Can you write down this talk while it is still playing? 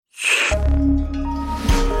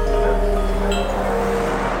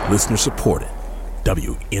Listener supported.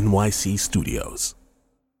 WNYC Studios.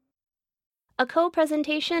 A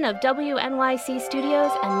co-presentation of WNYC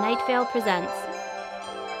Studios and Night Vale Presents.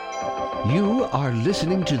 You are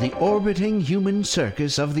listening to the orbiting human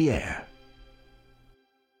circus of the air.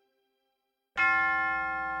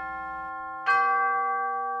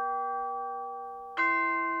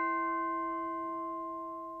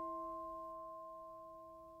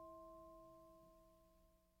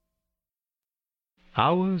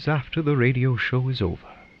 Hours after the radio show is over,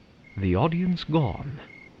 the audience gone,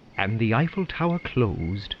 and the Eiffel Tower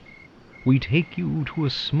closed, we take you to a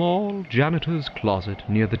small janitor's closet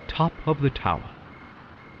near the top of the tower,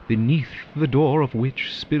 beneath the door of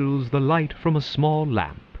which spills the light from a small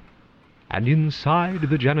lamp, and inside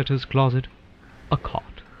the janitor's closet, a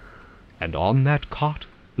cot. And on that cot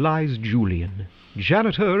lies Julian,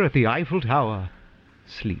 janitor at the Eiffel Tower,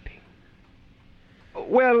 sleeping.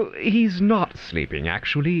 Well, he's not sleeping,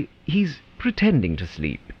 actually. He's pretending to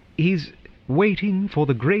sleep. He's waiting for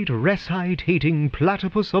the great recitating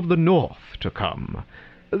platypus of the north to come.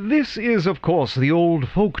 This is, of course, the old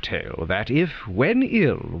folk tale that if, when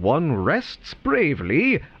ill, one rests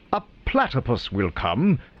bravely, a platypus will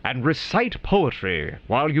come and recite poetry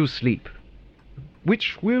while you sleep,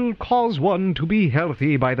 which will cause one to be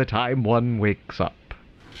healthy by the time one wakes up.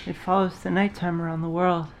 It follows the nighttime around the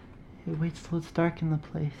world. It waits till it's dark in the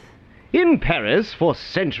place. In Paris, for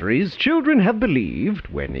centuries, children have believed,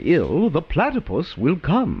 when ill, the platypus will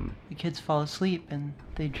come. The kids fall asleep and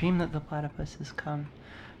they dream that the platypus has come.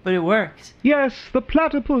 But it works. Yes, the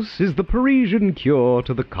platypus is the Parisian cure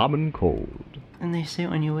to the common cold. And they say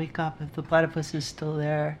when you wake up, if the platypus is still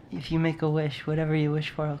there, if you make a wish, whatever you wish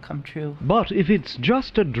for will come true. But if it's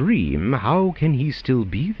just a dream, how can he still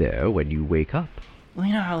be there when you wake up? Well,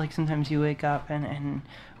 you know how, like, sometimes you wake up and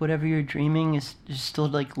whatever you're dreaming is still,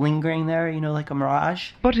 like, lingering there, you know, like a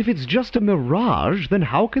mirage? But if it's just a mirage, then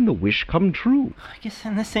how can the wish come true? I guess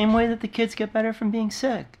in the same way that the kids get better from being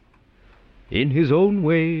sick. In his own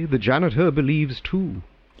way, the janitor believes, too.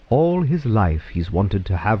 All his life he's wanted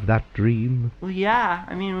to have that dream. Well, yeah.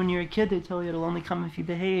 I mean, when you're a kid, they tell you it'll only come if you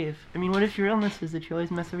behave. I mean, what if your illness is that you always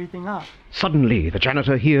mess everything up? Suddenly, the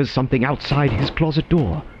janitor hears something outside his closet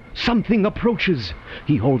door. Something approaches.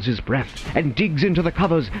 He holds his breath and digs into the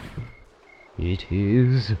covers. It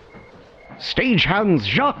is stagehands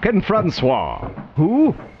Jacques and Francois,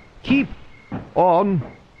 who keep on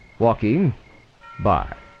walking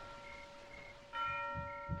by.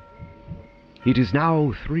 It is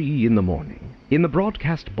now 3 in the morning. In the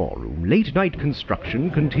broadcast ballroom, late-night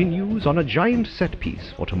construction continues on a giant set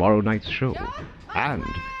piece for tomorrow night's show. And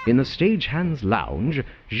in the stagehands' lounge,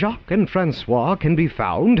 Jacques and Francois can be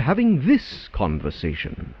found having this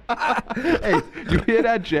conversation. Hey, you hear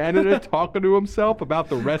that janitor talking to himself about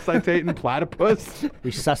the recitating platypus?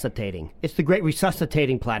 Resuscitating. It's the great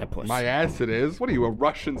resuscitating platypus. My ass it is. What are you, a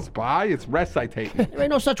Russian spy? It's recitating. There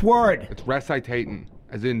ain't no such word. It's recitating,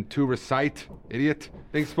 as in to recite, idiot.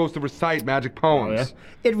 Thing's supposed to recite magic poems. Oh,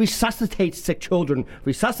 yeah? It resuscitates sick children.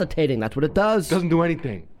 Resuscitating, that's what it does. Doesn't do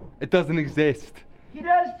anything. It doesn't exist. He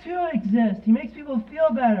does too exist. He makes people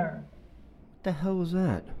feel better. What the hell was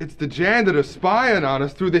that? It's the janitor spying on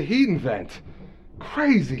us through the heating vent.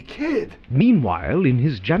 Crazy kid. Meanwhile, in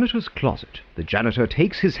his janitor's closet, the janitor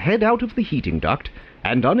takes his head out of the heating duct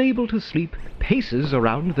and, unable to sleep, paces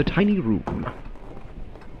around the tiny room.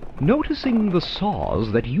 Noticing the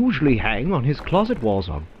saws that usually hang on his closet walls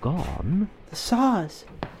are gone, The saws.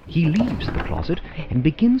 he leaves the closet and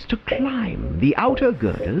begins to climb the outer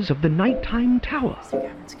girders of the nighttime tower,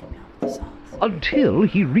 until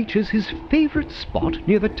he reaches his favorite spot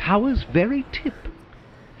near the tower's very tip.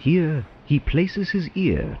 Here, he places his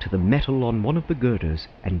ear to the metal on one of the girders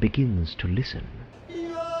and begins to listen.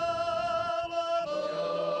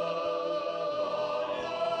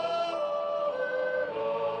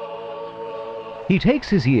 He takes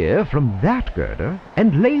his ear from that girder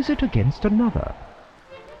and lays it against another.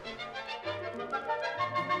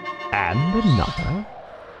 And another.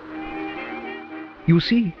 You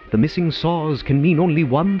see, the missing saws can mean only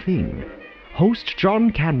one thing. Host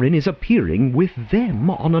John Cameron is appearing with them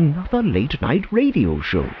on another late-night radio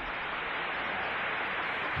show.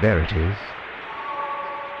 There it is.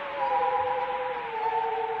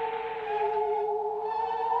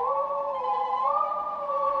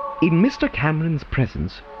 In Mr. Cameron's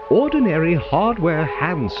presence, ordinary hardware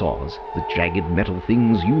handsaws, the jagged metal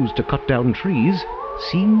things used to cut down trees,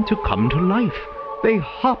 seem to come to life. They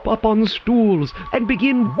hop up on stools and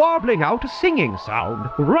begin warbling out a singing sound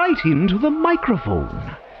right into the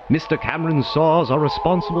microphone. Mr. Cameron's saws are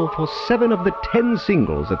responsible for 7 of the 10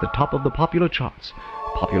 singles at the top of the popular charts.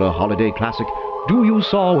 Popular holiday classic, Do You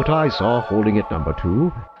Saw What I Saw holding at number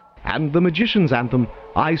 2, and the Magician's Anthem,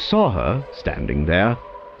 I Saw Her Standing There,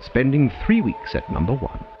 spending 3 weeks at number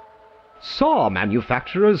 1. Saw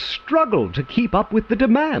manufacturers struggle to keep up with the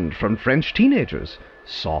demand from French teenagers.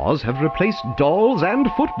 Saws have replaced dolls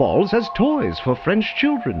and footballs as toys for French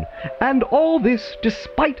children, and all this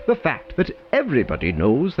despite the fact that everybody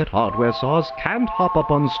knows that hardware saws can't hop up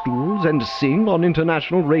on stools and sing on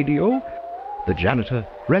international radio. The janitor,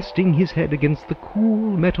 resting his head against the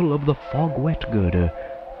cool metal of the fog-wet girder,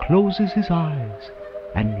 closes his eyes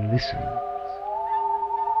and listens.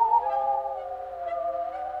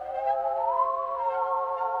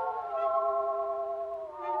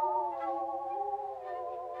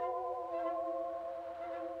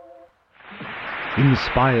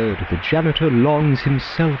 Inspired, the janitor longs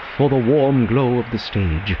himself for the warm glow of the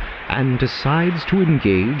stage and decides to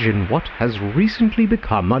engage in what has recently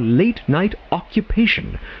become a late-night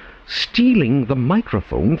occupation, stealing the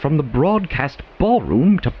microphone from the broadcast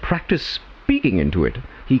ballroom to practice speaking into it.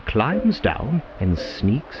 He climbs down and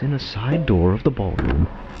sneaks in a side door of the ballroom.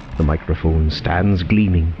 The microphone stands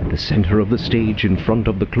gleaming at the center of the stage in front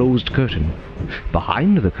of the closed curtain.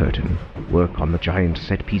 Behind the curtain, work on the giant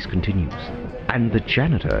set piece continues, and the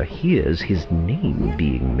janitor hears his name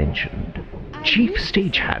being mentioned. Chief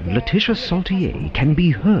stagehand Letitia Saltier can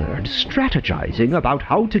be heard strategizing about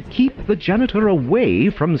how to keep the janitor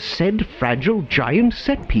away from said fragile giant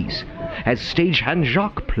set piece, as stagehand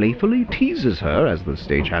Jacques playfully teases her, as the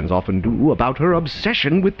stagehands often do, about her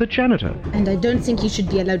obsession with the janitor. And I don't think he should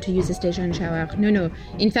be allowed to use the station shower. No.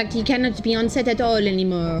 In fact, he cannot be on set at all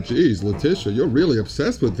anymore. Jeez, Letitia, you're really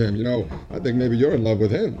obsessed with him. You know, I think maybe you're in love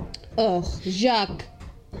with him. Oh, Jacques.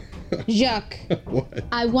 Jacques, What?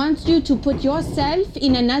 I want you to put yourself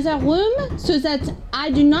in another room so that I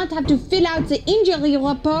do not have to fill out the injury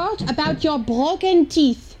report about your broken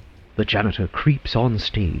teeth. The janitor creeps on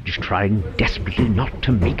stage, trying desperately not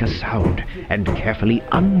to make a sound, and carefully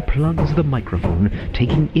unplugs the microphone,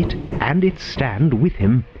 taking it and its stand with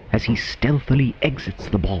him as he stealthily exits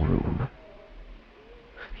the ballroom.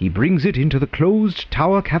 He brings it into the closed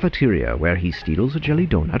tower cafeteria, where he steals a jelly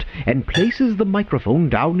donut and places the microphone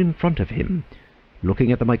down in front of him.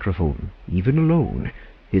 Looking at the microphone, even alone,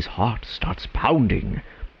 his heart starts pounding.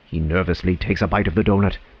 He nervously takes a bite of the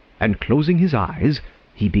donut, and closing his eyes,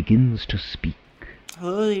 he begins to speak.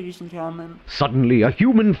 Hello, ladies and gentlemen. Suddenly, a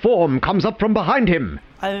human form comes up from behind him.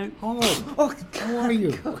 Oh, How are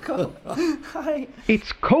you? Coco. Hi.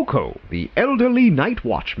 It's Coco, the elderly night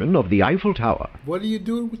watchman of the Eiffel Tower. What are you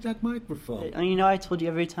doing with that microphone? You know, I told you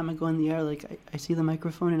every time I go in the air, like, I see the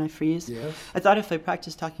microphone and I freeze. Yes. I thought if I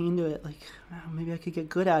practiced talking into it, like, wow, maybe I could get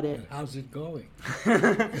good at it. And how's it going?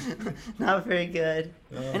 Not very good.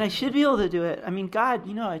 And I should be able to do it. I mean, God,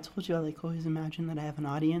 you know, I told you I, like, always imagine that I have an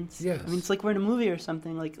audience. Yes. I mean, it's like we're in a movie or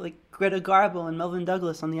something, like Greta Garbo and Melvin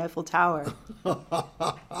Douglas on the Eiffel Tower.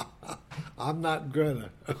 I'm not Greta.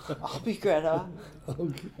 I'll be Greta.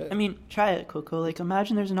 Okay. I mean, try it, Coco. Like,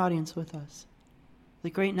 imagine there's an audience with us.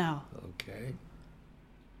 Like, right now. Okay.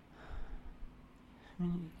 I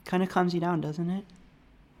mean, it kind of calms you down, doesn't it?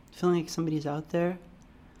 Feeling like somebody's out there,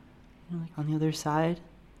 you know, like on the other side.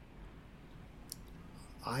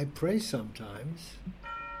 I pray sometimes.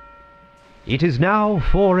 It is now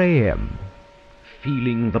 4 a.m.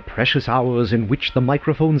 Feeling the precious hours in which the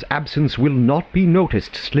microphone's absence will not be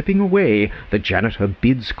noticed slipping away, the janitor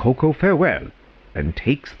bids Coco farewell and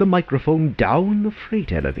takes the microphone down the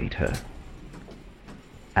freight elevator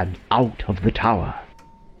and out of the tower.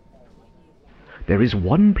 There is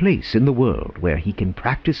one place in the world where he can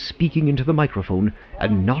practice speaking into the microphone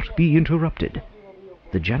and not be interrupted.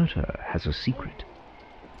 The janitor has a secret.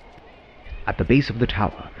 At the base of the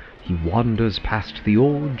tower, he wanders past the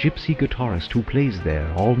old gypsy guitarist who plays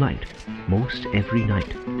there all night, most every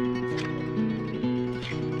night.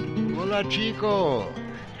 Hola, chico.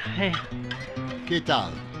 Hey. ¿Qué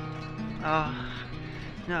tal?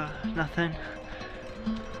 No, nothing.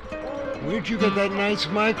 Where'd you get that nice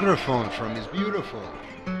microphone from? It's beautiful.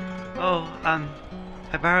 Oh,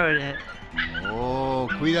 I borrowed it. Oh,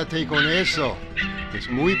 cuídate con eso. Es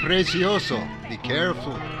muy precioso. Be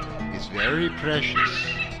careful. It's very precious.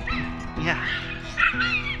 Yeah.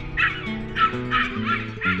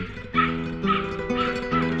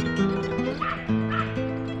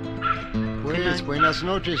 Pues, buenas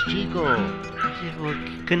noches, chico. Yeah, well,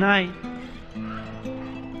 good night.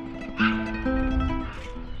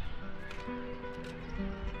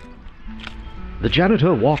 The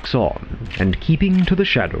janitor walks on, and keeping to the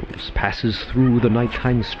shadows, passes through the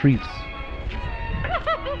nighttime streets.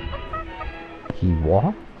 He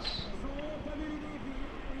walks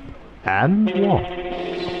and walks.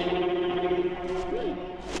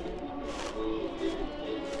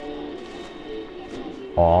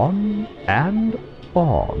 on and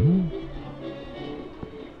on,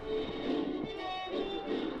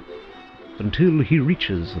 until he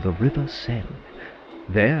reaches the River Seine.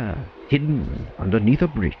 There, hidden underneath a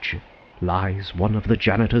bridge, lies one of the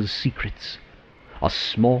janitor's secrets. A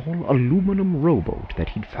small aluminum rowboat that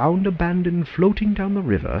he'd found abandoned floating down the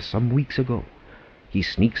river some weeks ago. He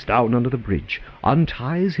sneaks down under the bridge,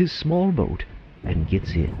 unties his small boat, and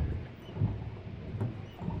gets in.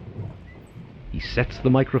 He sets the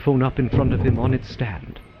microphone up in front of him on its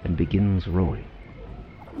stand and begins rowing.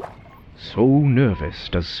 So nervous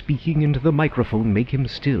does speaking into the microphone make him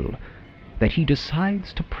still, that he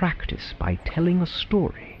decides to practice by telling a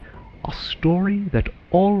story that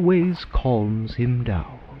always calms him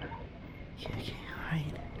down. Okay,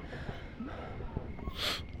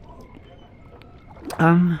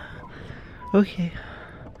 alright. Okay.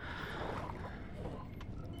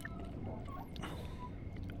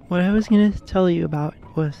 What I was gonna tell you about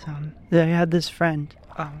was, that I had this friend,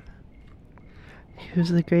 he was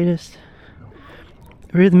the greatest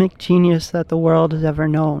rhythmic genius that the world has ever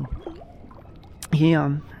known. He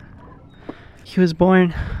was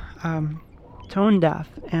born, tone deaf,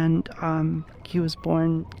 and, he was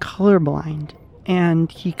born colorblind,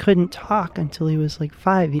 and he couldn't talk until he was like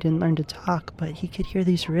 5. He didn't learn to talk, but he could hear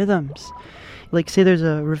these rhythms. Like, say there's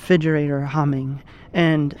a refrigerator humming,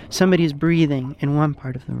 and somebody's breathing in one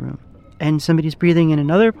part of the room, and somebody's breathing in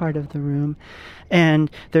another part of the room, and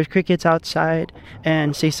there's crickets outside,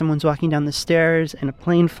 and say someone's walking down the stairs, and a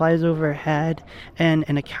plane flies overhead, and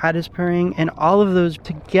a cat is purring, and all of those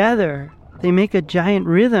together, they make a giant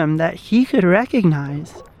rhythm that he could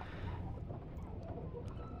recognize.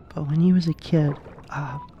 But when he was a kid,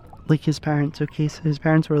 like his parents, so his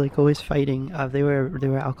parents were like always fighting. They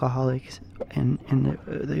were alcoholics, and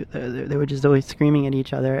they were just always screaming at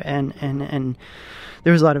each other, and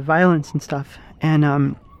there was a lot of violence and stuff.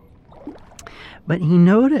 And but he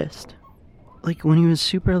noticed, like when he was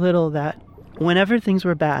super little, that whenever things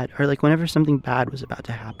were bad, or like whenever something bad was about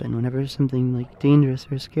to happen, whenever something like dangerous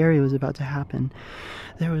or scary was about to happen,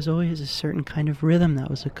 there was always a certain kind of rhythm that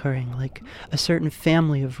was occurring, like a certain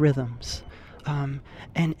family of rhythms. And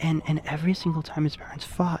every single time his parents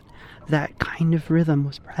fought, that kind of rhythm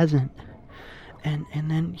was present. And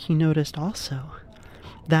then he noticed also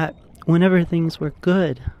that whenever things were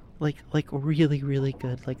good, like really, really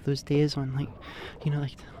good, like those days when, like, you know,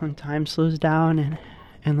 like when time slows down,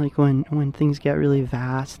 and like when things get really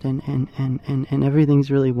vast, and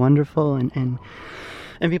everything's really wonderful, and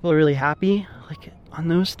people are really happy, like on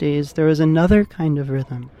those days there was another kind of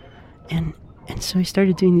rhythm. And so he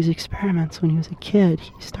started doing these experiments when he was a kid.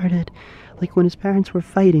 He started, like when his parents were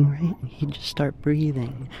fighting, right? He'd just start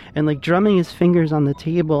breathing and like drumming his fingers on the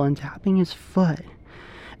table and tapping his foot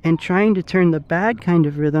and trying to turn the bad kind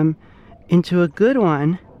of rhythm into a good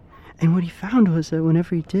one. And what he found was that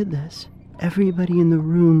whenever he did this, everybody in the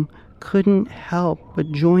room couldn't help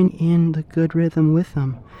but join in the good rhythm with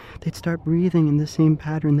him. They'd start breathing in the same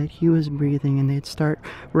pattern that he was breathing, and they'd start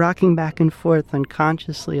rocking back and forth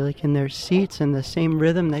unconsciously, like in their seats, in the same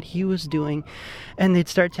rhythm that he was doing. And they'd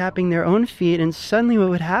start tapping their own feet, and suddenly what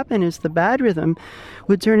would happen is the bad rhythm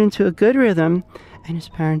would turn into a good rhythm, and his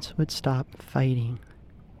parents would stop fighting.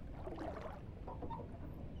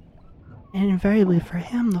 And invariably for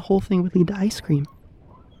him, the whole thing would lead to ice cream.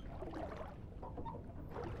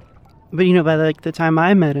 But, you know, by like the time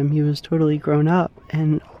I met him, he was totally grown up,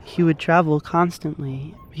 and he would travel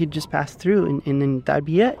constantly. He'd just pass through, and then that'd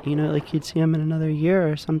be it. You know, like you'd see him in another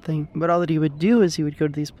year or something. But all that he would do is he would go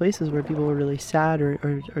to these places where people were really sad,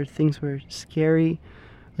 or things were scary,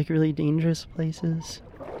 like really dangerous places.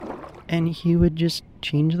 And he would just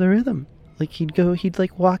change the rhythm. Like he'd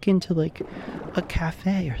like walk into like a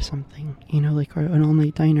cafe or something, you know, like, or an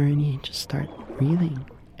all-night diner, and he'd just start breathing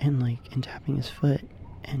and tapping his foot.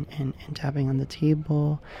 And tapping on the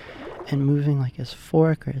table and moving like his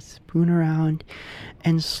fork or his spoon around,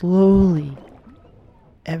 and slowly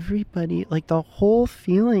everybody, like the whole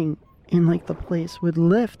feeling in like the place would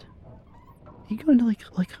lift. You go into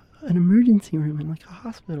like an emergency room in like a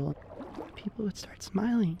hospital, people would start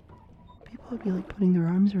smiling. People would be like putting their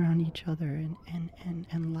arms around each other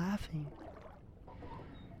and laughing.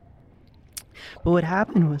 But what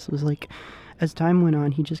happened was like, as time went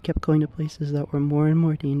on, he just kept going to places that were more and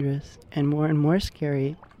more dangerous and more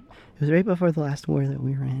scary. It was right before the last war that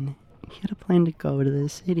we were in. He had a plan to go to the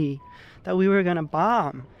city that we were going to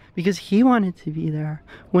bomb, because he wanted to be there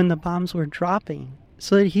when the bombs were dropping,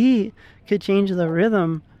 so that he could change the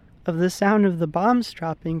rhythm of the sound of the bombs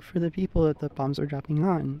dropping for the people that the bombs were dropping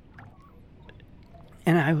on.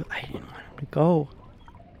 And I didn't want him to go.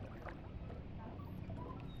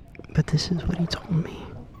 But this is what he told me.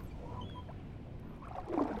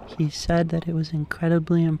 He said that it was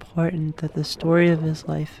incredibly important that the story of his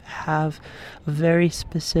life have a very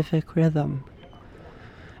specific rhythm.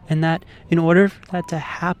 And that in order for that to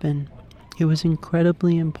happen, it was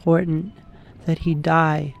incredibly important that he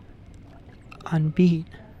die on beat.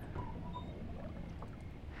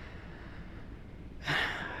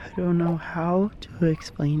 I don't know how to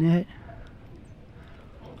explain it,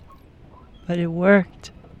 but it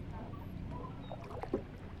worked.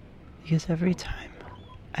 Because every time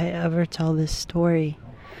I ever tell this story,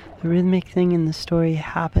 the rhythmic thing in the story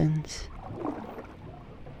happens.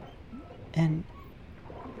 And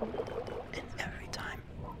every time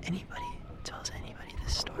anybody tells anybody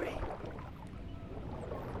this story,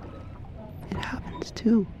 it happens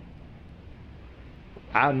too.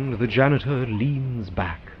 And the janitor leans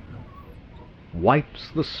back, wipes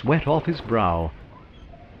the sweat off his brow,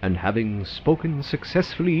 and having spoken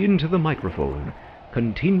successfully into the microphone,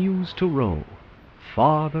 continues to row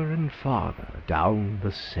farther and farther down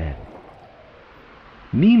the cell.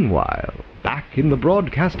 Meanwhile, back in the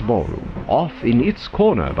broadcast ballroom, off in its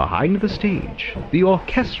corner behind the stage, the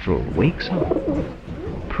orchestral wakes up,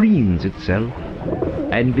 preens itself,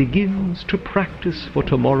 and begins to practice for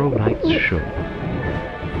tomorrow night's show.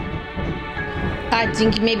 I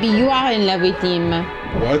think maybe you are in love with him.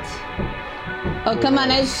 What? Oh, come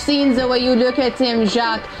on, I've seen the way you look at him,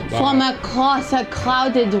 Jacques. From across a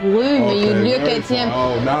crowded room, Okay, you look at him,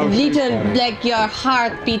 now she's little, funny. like your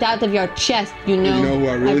heart beat out of your chest, you know. You know who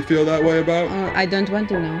I really feel that way about? I don't want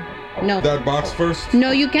to know. No. That box first?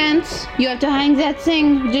 No, you can't. You have to hang that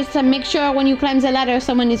thing. Just make sure when you climb the ladder,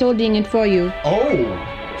 someone is holding it for you.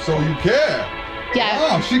 Oh, so you care? Yeah.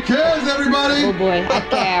 Oh, she cares, everybody. Oh boy, I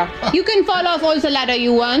care. You can fall off all the ladder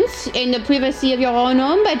you want in the privacy of your own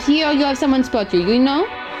home, but here you have someone spot you know?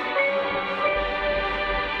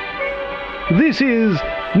 This is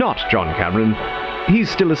not John Cameron. He's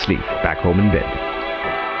still asleep back home in bed.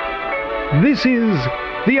 This is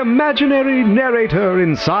the imaginary narrator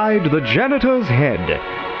inside the janitor's head.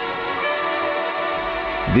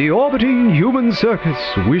 The orbiting human circus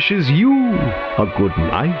wishes you a good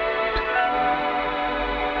night.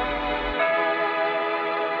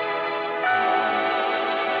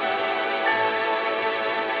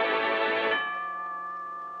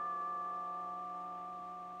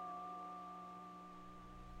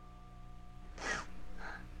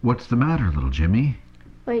 What's the matter, little Jimmy?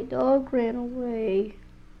 My dog ran away.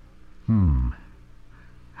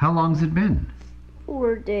 How long's it been?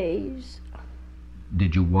 4 days.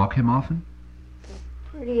 Did you walk him often?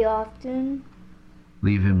 Pretty often.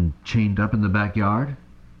 Leave him chained up in the backyard?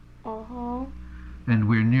 Uh-huh. And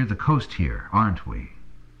we're near the coast here, aren't we?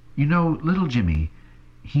 You know, little Jimmy,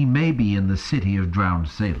 he may be in the city of drowned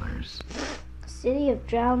sailors. City of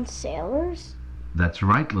drowned sailors? That's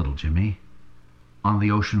right, little Jimmy. On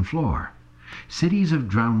the ocean floor. Cities of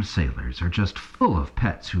drowned sailors are just full of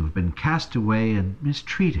pets who have been cast away and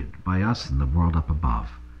mistreated by us in the world up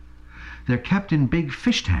above. They're kept in big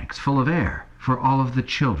fish tanks full of air for all of the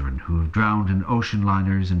children who have drowned in ocean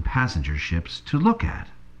liners and passenger ships to look at.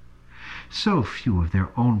 So few of their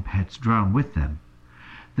own pets drown with them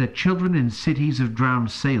that children in cities of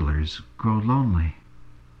drowned sailors grow lonely.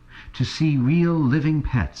 To see real living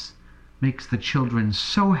pets makes the children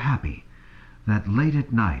so happy that late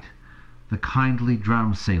at night the kindly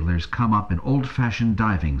drowned sailors come up in old-fashioned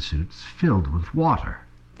diving suits filled with water.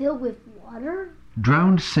 Filled with water?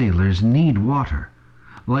 Drowned sailors need water,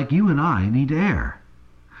 like you and I need air.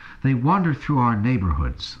 They wander through our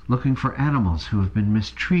neighborhoods looking for animals who have been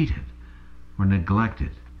mistreated or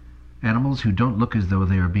neglected, animals who don't look as though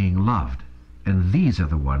they are being loved, and these are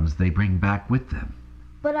the ones they bring back with them.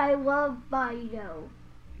 But I love Fido.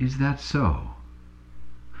 Is that so?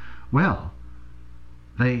 Well,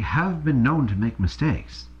 they have been known to make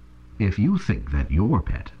mistakes. If you think that your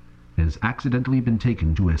pet has accidentally been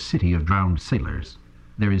taken to a city of drowned sailors,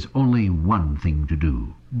 there is only one thing to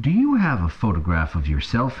do. Do you have a photograph of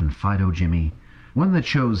yourself and Fido, Jimmy? One that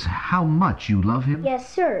shows how much you love him?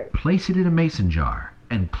 Yes, sir. Place it in a mason jar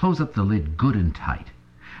and close up the lid good and tight.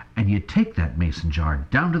 And you take that mason jar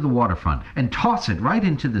down to the waterfront and toss it right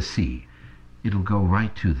into the sea. It'll go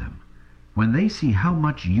right to them. When they see how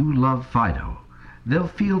much you love Fido, they'll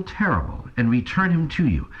feel terrible and return him to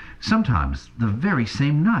you, sometimes the very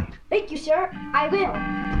same night. Thank you, sir. I will.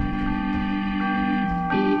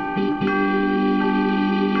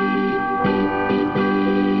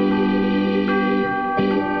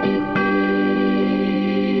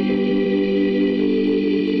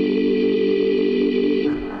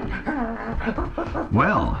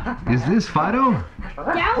 Well, is this Fido?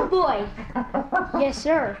 Down, boy. Yes,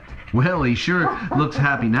 sir. Well, he sure looks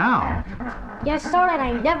happy now. Yes, sir, and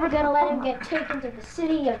I'm never gonna let him get taken to the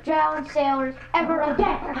city of drowned sailors ever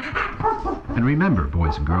again. And remember,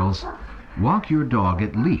 boys and girls, walk your dog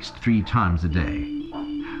at least 3 times a day.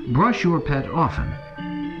 Brush your pet often.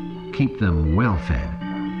 Keep them well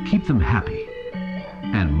fed. Keep them happy.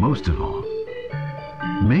 And most of all,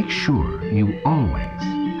 make sure you always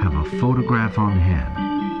have a photograph on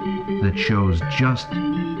hand that shows just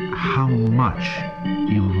how much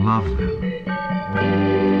you love them.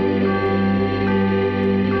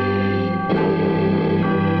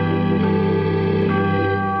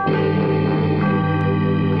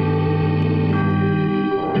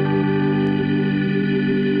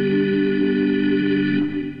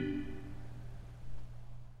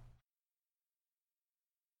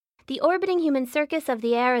 The Orbiting Human Circus of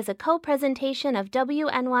the Air is a co-presentation of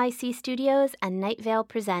WNYC Studios and Night Vale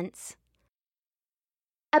Presents.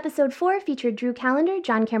 Episode 4 featured Drew Callender,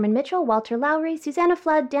 John Cameron Mitchell, Walter Lowry, Susanna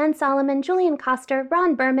Flood, Dan Solomon, Julian Coster,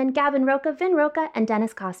 Ron Berman, Gavin Roca, Vin Roca, and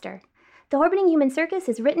Dennis Coster. The Orbiting Human Circus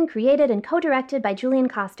is written, created, and co-directed by Julian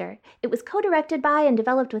Coster. It was co-directed by and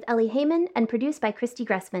developed with Ellie Heyman and produced by Christy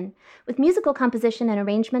Gressman, with musical composition and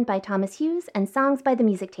arrangement by Thomas Hughes and songs by The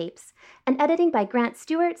Music Tapes, and editing by Grant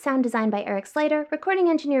Stewart, sound design by Eric Slater, recording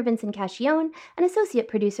engineer Vincent Cascione, and associate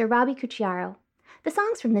producer Robbie Cucciaro. The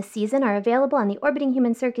songs from this season are available on the Orbiting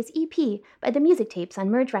Human Circus EP by The Music Tapes on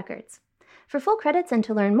Merge Records. For full credits and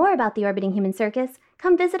to learn more about the Orbiting Human Circus,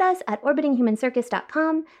 come visit us at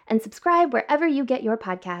orbitinghumancircus.com and subscribe wherever you get your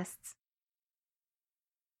podcasts.